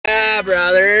Yeah,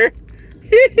 brother.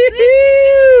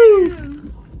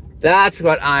 That's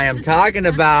what I am talking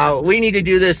about. We need to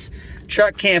do this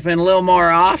truck camping a little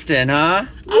more often, huh?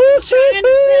 I'm trying to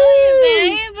tell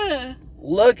you, babe.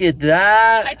 Look at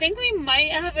that. I think we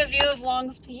might have a view of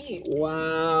Long's Peak.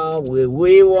 Wow,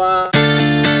 we wow.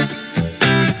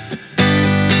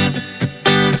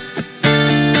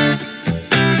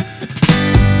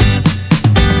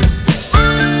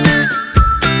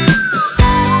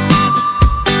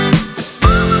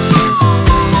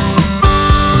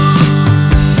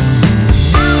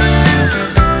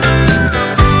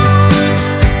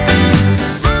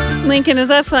 Lincoln, is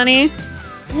that funny?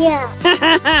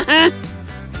 Yeah.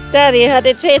 Daddy had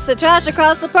to chase the trash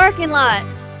across the parking lot.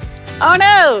 Oh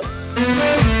no!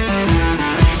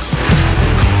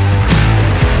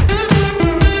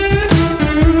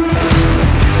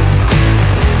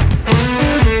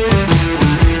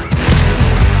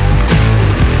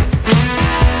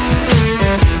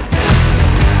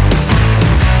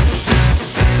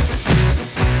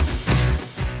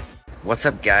 What's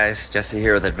up, guys? Jesse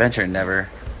here with Adventure Endeavor.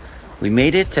 We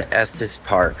made it to Estes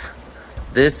Park.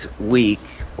 This week,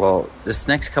 well, this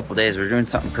next couple days, we're doing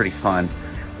something pretty fun.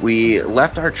 We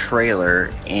left our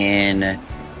trailer in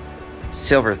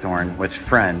Silverthorne with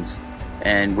friends,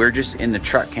 and we're just in the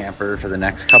truck camper for the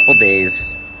next couple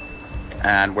days,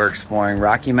 and we're exploring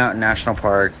Rocky Mountain National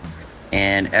Park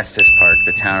and Estes Park,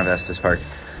 the town of Estes Park.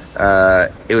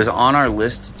 It was on our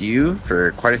list to do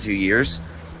for quite a few years,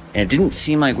 and it didn't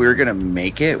seem like we were gonna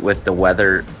make it with the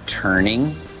weather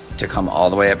turning to come all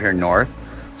the way up here north.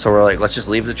 So we're like, let's just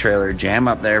leave the trailer, jam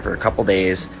up there for a couple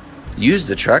days, use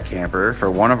the truck camper for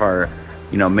one of our,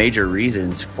 major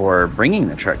reasons for bringing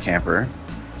the truck camper.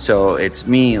 So it's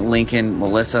me, Lincoln,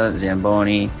 Melissa,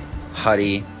 Zamboni,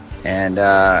 Huddy, and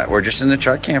we're just in the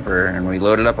truck camper, and we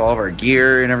loaded up all of our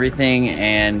gear and everything,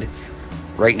 and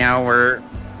right now we're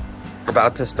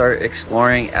about to start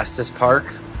exploring Estes Park.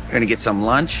 We're gonna get some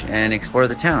lunch and explore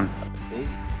the town.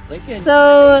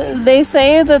 So they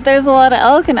say that there's a lot of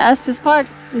elk in Estes Park.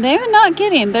 They're not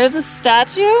kidding. There's a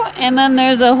statue, and then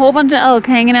there's a whole bunch of elk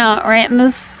hanging out right in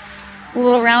this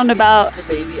little roundabout. The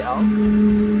baby elks.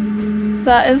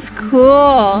 That is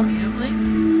cool.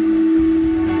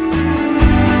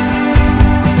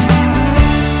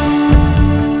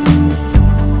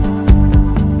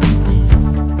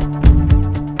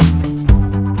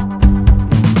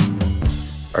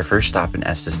 Our first stop in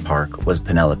Estes Park was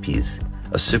Penolopes,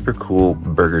 a super cool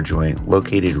burger joint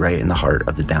located right in the heart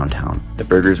of the downtown. The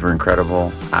burgers were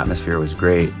incredible, atmosphere was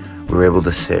great. We were able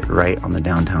to sit right on the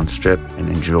downtown strip and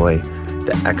enjoy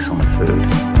the excellent food.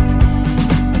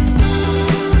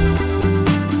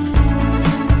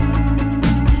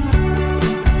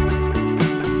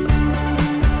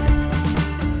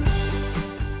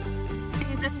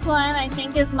 This one I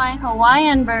think is my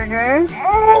Hawaiian burger.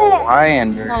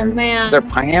 Hawaiian burger. Oh man. Is there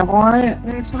pineapple on it?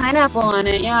 There's pineapple on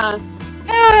it, yeah.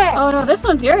 Oh no, this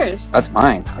one's yours. That's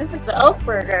mine. This is the elk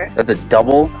burger. That's a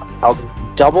double elk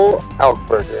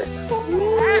burger.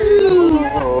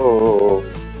 Oh,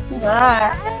 Look at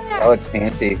that. that looks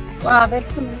fancy. Wow, there's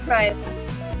some fries.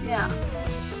 Yeah.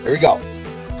 Here we go.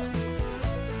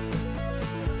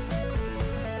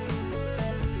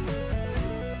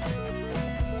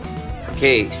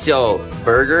 Okay, so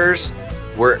burgers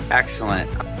were excellent.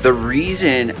 The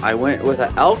reason I went with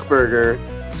an elk burger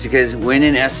is because when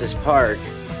in Estes Park,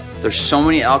 there's so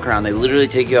many elk around, they literally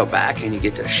take you out back and you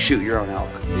get to shoot your own elk.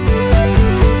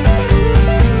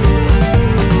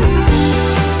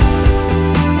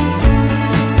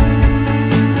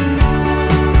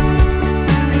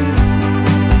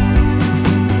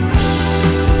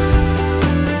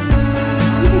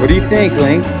 What do you think,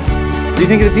 Link? What do you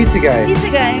think of the pizza guy? Pizza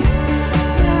guy.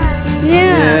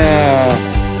 Yeah.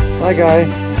 Yeah. Bye, guy.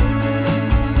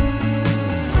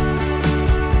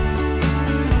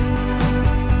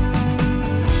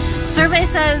 Survey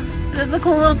says this is a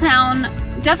cool little town.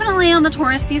 Definitely on the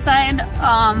touristy side,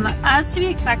 as to be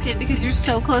expected because you're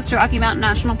so close to Rocky Mountain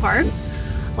National Park,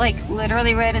 like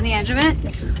literally right on the edge of it.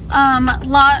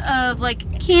 Lot of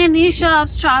like candy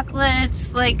shops,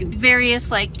 chocolates, like various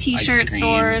like t-shirt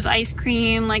stores, ice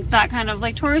cream, like that kind of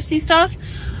like touristy stuff.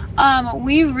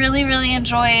 We really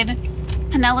enjoyed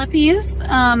Penolopes,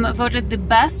 voted the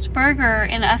best burger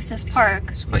in Estes Park.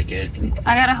 It's quite good.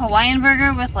 I got a Hawaiian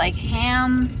burger with like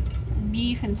ham,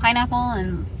 beef, and pineapple,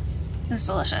 and it was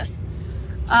delicious.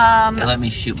 They let me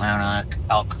shoot my own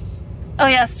elk. Oh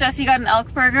yes, Jesse got an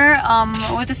elk burger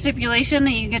with the stipulation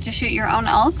that you get to shoot your own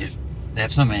elk. Yeah, they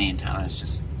have so many in town. It's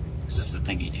just the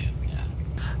thing you do. Yeah.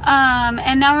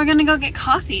 And now we're gonna go get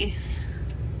coffee.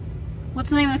 What's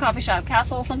the name of the coffee shop?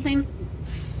 Castle something?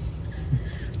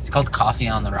 It's called Coffee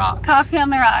on the Rocks. Coffee on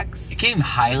the Rocks. It came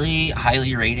highly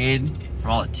rated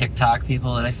from all the TikTok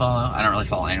people that I follow. I don't really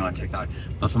follow anyone on TikTok,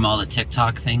 but from all the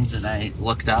TikTok things that I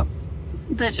looked up.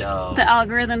 The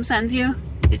algorithm sends you?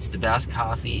 It's the best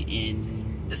coffee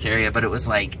in this area, but it was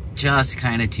like just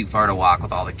kind of too far to walk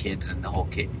with all the kids and the whole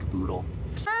kit and caboodle.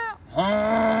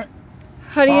 How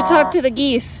do you talk to the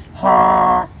geese?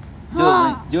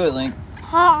 Do it, Link.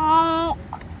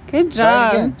 Good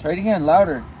job. Try it again,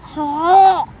 louder.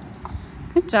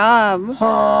 Good job.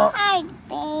 Hi,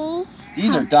 babe.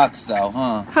 These are ducks, though,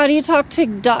 huh? How do you talk to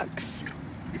ducks?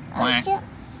 Quack,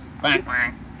 quack,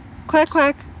 quack. Quack,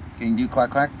 quack. Can you do quack,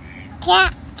 quack?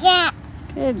 Cat, cat.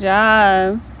 Good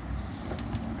job.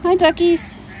 Hi,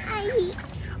 duckies. Hi.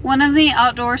 One of the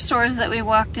outdoor stores that we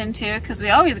walked into, because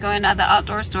we always go into the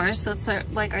outdoor stores, so it's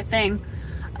like our thing.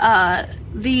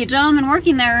 The gentleman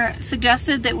working there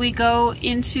suggested that we go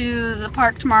into the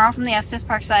park tomorrow from the Estes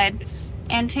Park side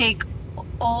and take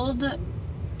Old River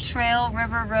Trail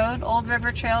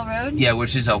Road. Yeah,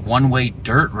 which is a one-way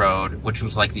dirt road, which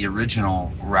was like the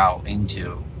original route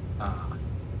into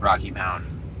Rocky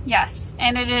Mountain. Yes,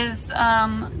 and it is...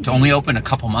 it's only open a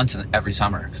couple months every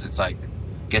summer because it's like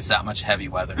gets that much heavy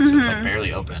weather, so it's like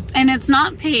barely open. And it's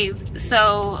not paved,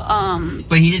 so...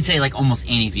 But he did say like almost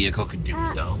any vehicle could do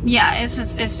it though. Yeah, it's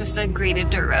just a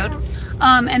graded dirt road.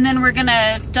 And then we're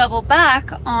gonna double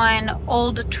back on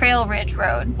Old Trail Ridge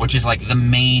Road. Which is like the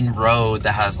main road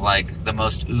that has like the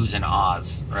most oohs and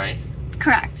ahs, right?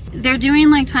 Correct. They're doing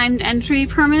like timed entry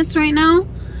permits right now.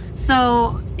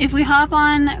 So if we hop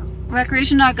on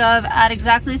recreation.gov at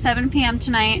exactly 7 p.m.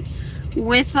 tonight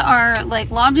with our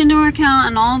like logged into our account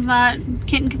and all of that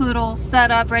kit and caboodle set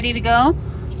up, ready to go,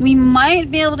 we might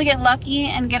be able to get lucky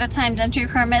and get a timed entry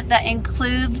permit that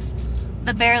includes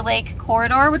the Bear Lake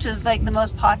corridor, which is like the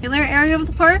most popular area of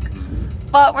the park.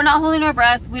 But we're not holding our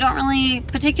breath. We don't really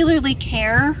particularly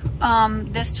care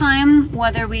this time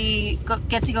whether we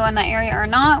get to go in that area or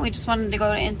not. We just wanted to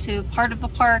go into part of the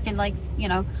park and like, you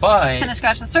know, kind of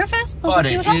scratch the surface, but we'll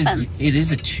see what happens. It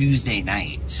is a Tuesday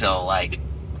night, so like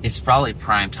it's probably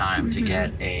prime time to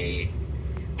get a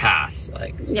pass.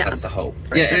 Like that's the hope.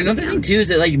 Yeah, and another thing too is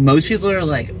that like most people are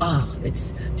like, oh,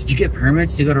 did you get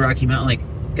permits to go to Rocky Mountain?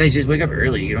 Like, guys, just wake up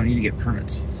early. You don't need to get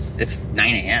permits. It's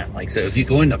 9 a.m. Like, so if you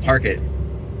go in the park at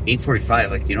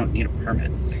 8:45, like you don't need a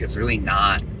permit. Like it's really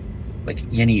not like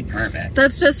you need permits.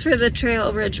 That's just for the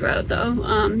Trail Ridge Road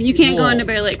though. You can't go into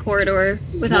Bear Lake corridor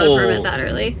without a permit that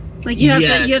early. Like you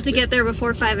have to get there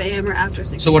before 5 a.m. or after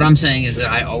 6. So what I'm saying is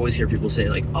that I always hear people say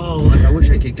like, oh, like I wish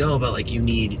I could go, but like you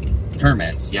need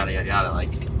permits, yada yada yada. Like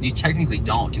you technically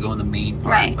don't to go in the main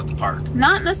part of the park.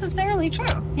 Not necessarily true.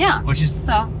 Yeah. Which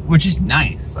is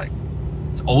nice. Like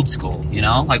it's old school, you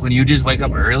know? Like when you just wake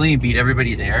up early and beat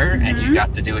everybody there and you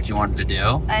got to do what you wanted to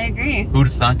do. I agree.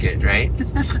 Who'd thunk it, right?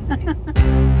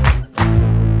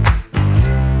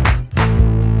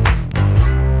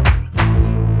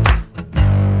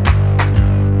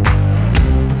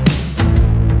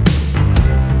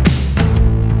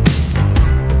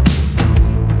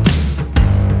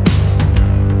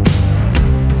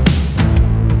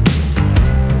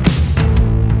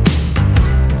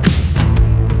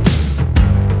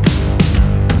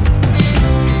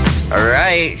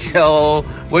 So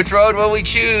which road will we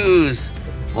choose?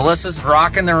 Melissa's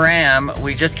rocking the Ram.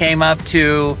 We just came up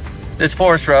to this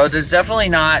forest road that's definitely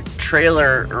not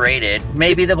trailer rated.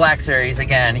 Maybe the Black Series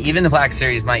again. Even the Black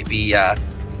Series might be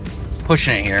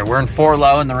pushing it here. We're in 4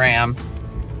 low in the Ram.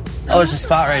 Oh, there's a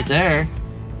spot right there.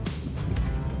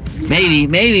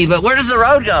 Maybe, but where does the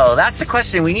road go? That's the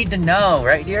question we need to know,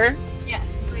 right, dear?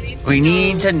 Yes, we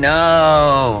need to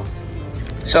know.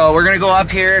 So we're gonna go up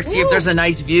here, see if there's a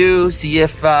nice view, see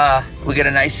if we get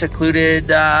a nice secluded,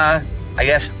 I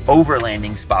guess,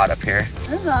 overlanding spot up here.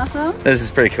 That's awesome. This is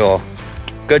pretty cool.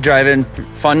 Good driving,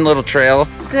 fun little trail.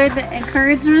 Good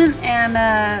encouragement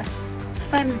and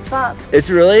finding spots.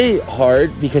 It's really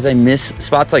hard because I miss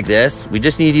spots like this. We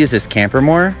just need to use this camper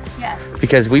more. Yes.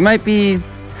 Because we might be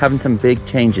having some big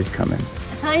changes coming.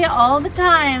 Tell you all the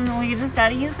time, we just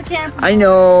gotta use the camper. I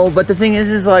know, but the thing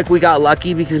is like we got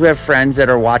lucky because we have friends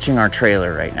that are watching our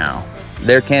trailer right now.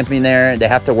 They're camping there, they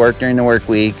have to work during the work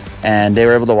week, and they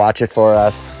were able to watch it for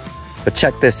us. But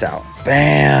check this out.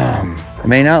 Bam! It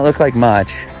may not look like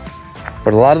much,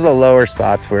 but a lot of the lower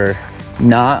spots were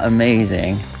not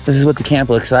amazing. This is what the camp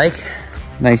looks like.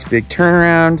 Nice big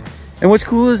turnaround. And what's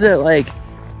cool is that like,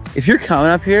 if you're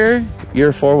coming up here, you're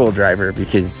a 4-wheel driver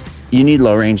because you need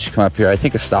low range to come up here. I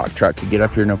think a stock truck could get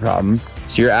up here no problem.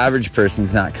 So your average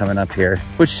person's not coming up here,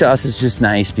 which to us is just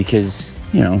nice because,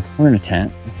 you know, we're in a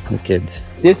tent with kids.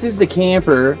 This is the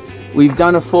camper we've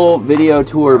done a full video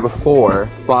tour before,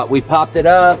 but we popped it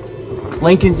up.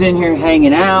 Lincoln's in here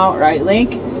hanging out, right,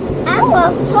 Link?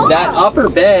 That upper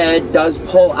bed does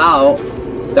pull out.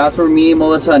 That's where me,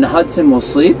 Melissa, and Hudson will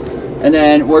sleep. And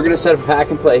then we're gonna set up a pack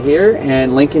and play here,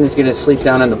 and Lincoln is gonna sleep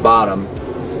down on the bottom.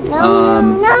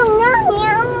 No.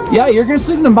 Yeah, you're gonna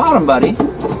sleep in the bottom, buddy.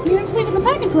 You're gonna sleep in the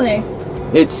pack and play.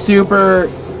 It's super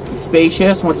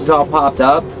spacious once it's all popped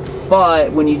up,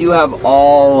 but when you do have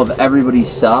all of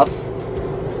everybody's stuff,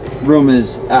 room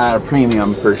is at a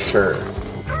premium for sure.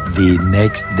 The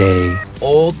next day.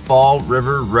 Old Fall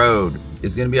River Road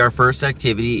is gonna be our first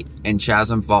activity in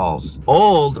Chasm Falls.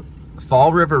 Old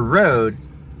Fall River Road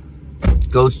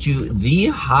goes to the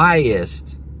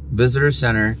highest visitor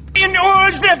center in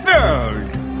all the world.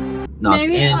 No,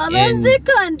 Maybe it's all of the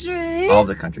country. all of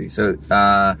the country. So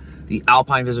the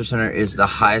Alpine Visitor Center is the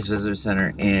highest visitor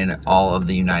center in all of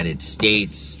the United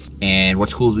States. And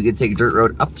what's cool is we get to take a dirt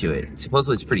road up to it.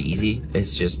 Supposedly it's pretty easy.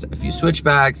 It's just a few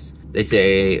switchbacks. They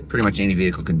say pretty much any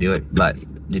vehicle can do it, but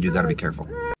you do gotta be careful.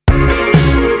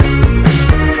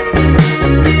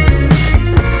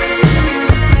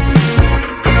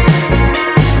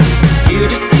 You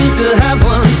just seem to have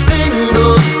one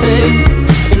single thing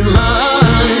in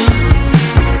mind.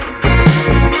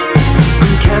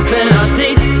 I'm canceling our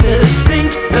date to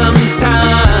save some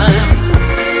time.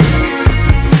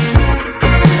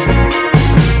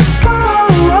 So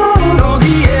on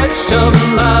the edge of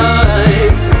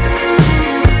life.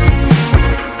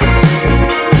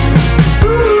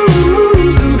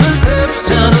 Losing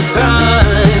perception of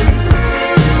time.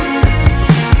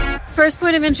 First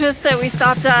point of interest that we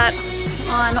stopped at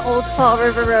on Old Fall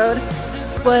River Road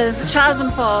was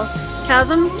Chasm Falls.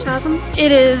 Chasm?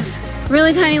 It is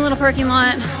really tiny little parking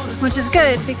lot, which is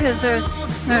good because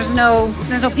there's no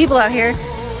people out here.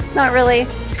 Not really.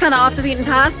 It's kind of off the beaten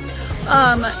path.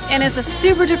 And it's a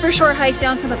super duper short hike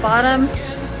down to the bottom.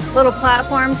 Little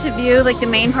platform to view like the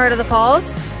main part of the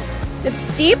falls. It's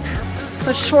steep,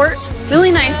 but short,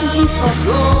 really nice and peaceful. As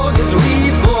long as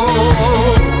we fall,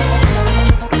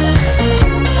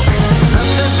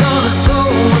 nothing's gonna slow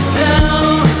us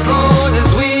down as long as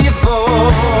we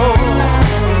fall.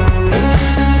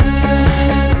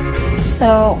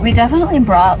 So we definitely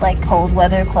brought like cold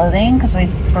weather clothing because we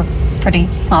were pretty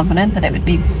confident that it would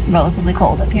be relatively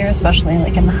cold up here, especially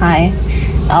like in the high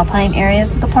alpine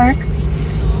areas of the park.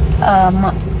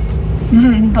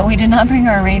 But we did not bring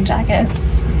our rain jackets.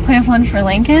 We have one for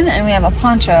Lincoln, and we have a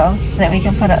poncho that we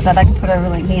can put up, that I can put over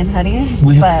like me and Hetty.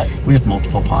 We have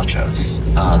multiple ponchos.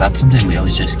 That's something we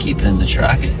always just keep in the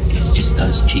truck. It's just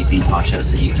those cheapy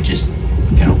ponchos that you can just,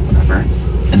 whatever.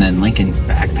 And then Lincoln's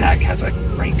backpack has a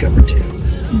rain cover too.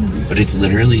 But it's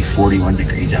literally 41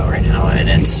 degrees out right now, and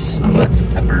it's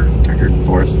September 3rd and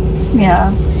 4th.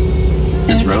 Yeah.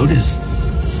 This road is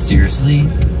seriously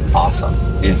awesome.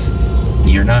 If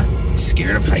you're not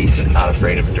scared of heights and not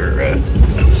afraid of a dirt road,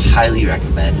 I highly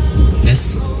recommend.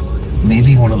 This may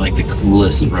be one of like the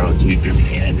coolest roads we've driven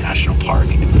in a national park,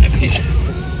 in my opinion.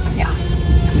 Yeah.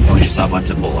 And we just saw a bunch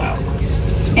of bull out.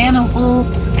 And a whole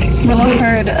little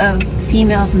herd of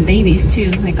females and babies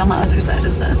too, like on the other side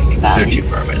of the valley. They're too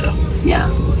far away though. Yeah.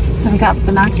 So we got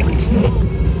binoculars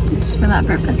just for that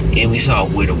purpose. And we saw a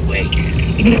widow wake.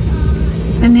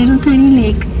 A little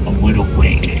tiny lake. A widow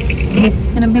wake.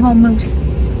 And a big old moose.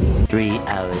 3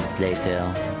 hours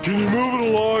later. Can you move it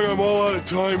along? I'm all out of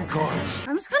time cards.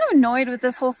 I'm just kind of annoyed with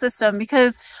this whole system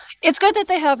because it's good that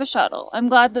they have a shuttle. I'm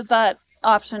glad that that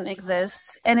option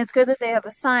exists. And it's good that they have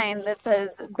a sign that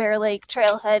says Bear Lake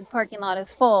Trailhead parking lot is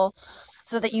full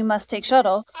so that you must take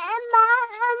shuttle.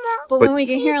 But when we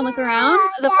get here and look around,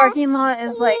 the parking lot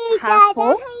is like half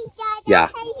full. Yeah,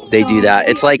 they do that.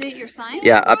 It's like, Update your sign?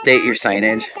 yeah, update your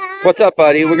signage. What's up,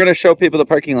 buddy? We're gonna show people the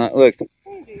parking lot. Look.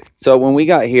 So when we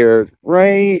got here,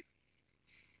 right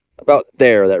about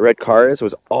there, that red car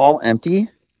was all empty.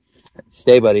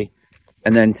 Stay, buddy.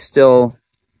 And then still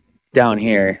down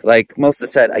here, like Melissa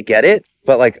said, I get it,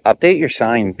 but like update your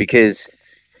sign because,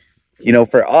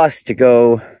 for us to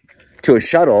go to a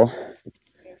shuttle,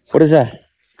 what is that?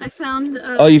 I found.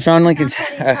 Oh, you found Lincoln's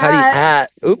Huddy's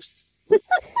hat. Oops.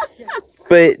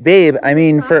 But babe, I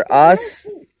mean, for us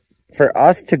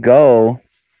to go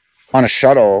on a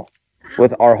shuttle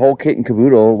with our whole kit and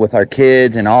caboodle, with our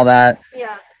kids and all that,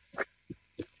 Yeah.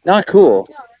 not cool.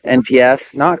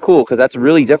 NPS, not cool, because that's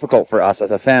really difficult for us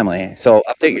as a family. So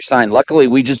update your sign. Luckily,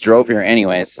 we just drove here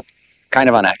anyways, kind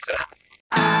of on accident.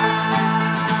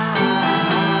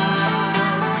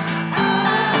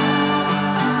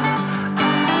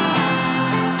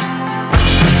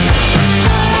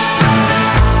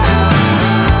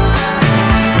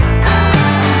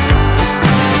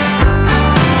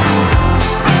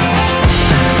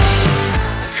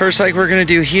 first hike we're gonna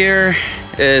do here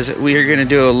is we are gonna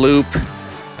do a loop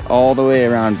all the way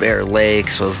around Bear Lake.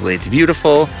 Supposedly it's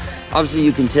beautiful. Obviously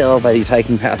you can tell by these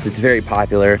hiking paths it's very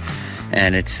popular,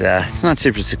 and it's not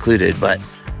super secluded, but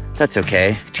that's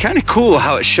okay. It's kind of cool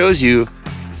how it shows you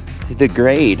the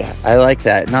grade. I like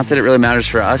that. Not that it really matters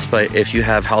for us, but if you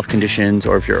have health conditions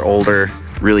or if you're older,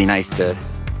 really nice to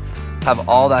have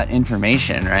all that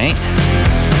information, right?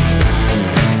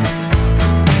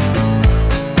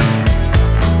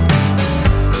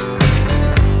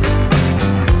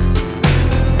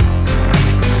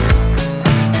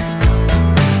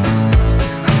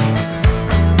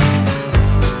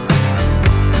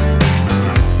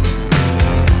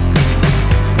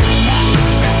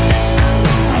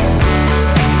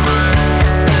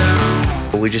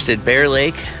 We just did Bear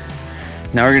Lake.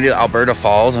 Now we're gonna do Alberta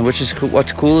Falls, and which is cool.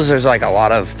 What's cool is there's like a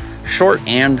lot of short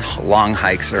and long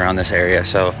hikes around this area,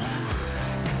 so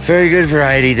very good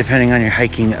variety depending on your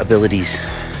hiking abilities.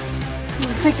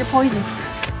 Pick your poison.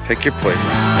 Pick your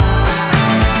poison.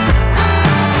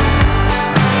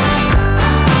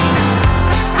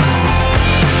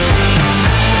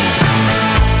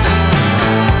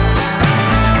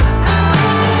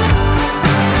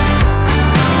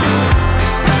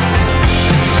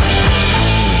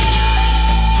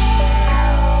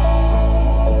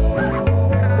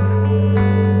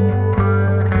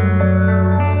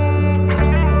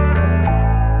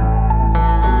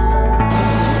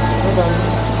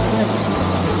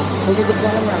 Look at the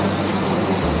camera.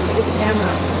 Look at the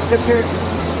camera. Look up here.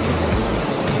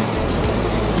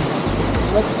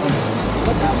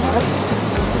 Look up, Mark.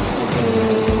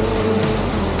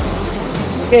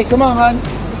 Okay, come on, hon.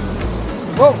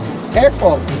 Whoa,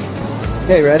 careful.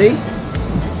 Okay, ready?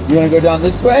 You want to go down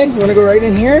this way? You want to go right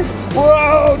in here?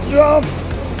 Whoa, jump.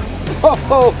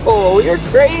 Oh, you're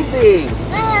crazy.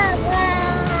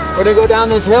 We're going to go down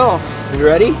this hill. You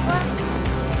ready?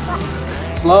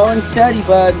 Slow and steady,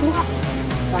 bud.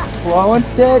 Slow and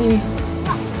steady.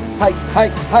 Hike,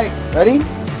 hike, hike. Ready?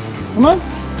 Come on.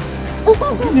 You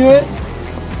can do it.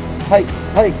 Hike,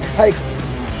 hike, hike.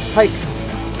 Hike,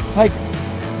 hike,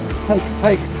 hike,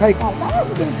 hike, hike. Oh, that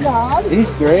was a good job.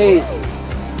 He's great.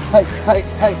 Hike, hike,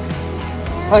 hike.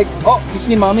 Hike. Oh, you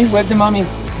see mommy? Wave to mommy.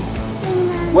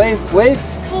 Wave, wave.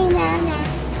 Hey, Nana.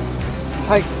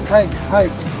 Hike, hike,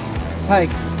 hike.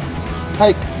 Hike,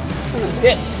 hike.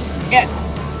 Get, get.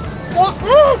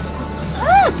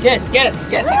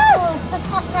 Get it.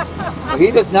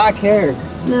 He does not care.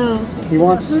 No. He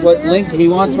wants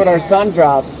what our son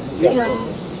dropped. Yeah.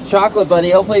 Chocolate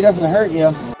bunny. Hopefully it doesn't hurt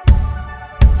you.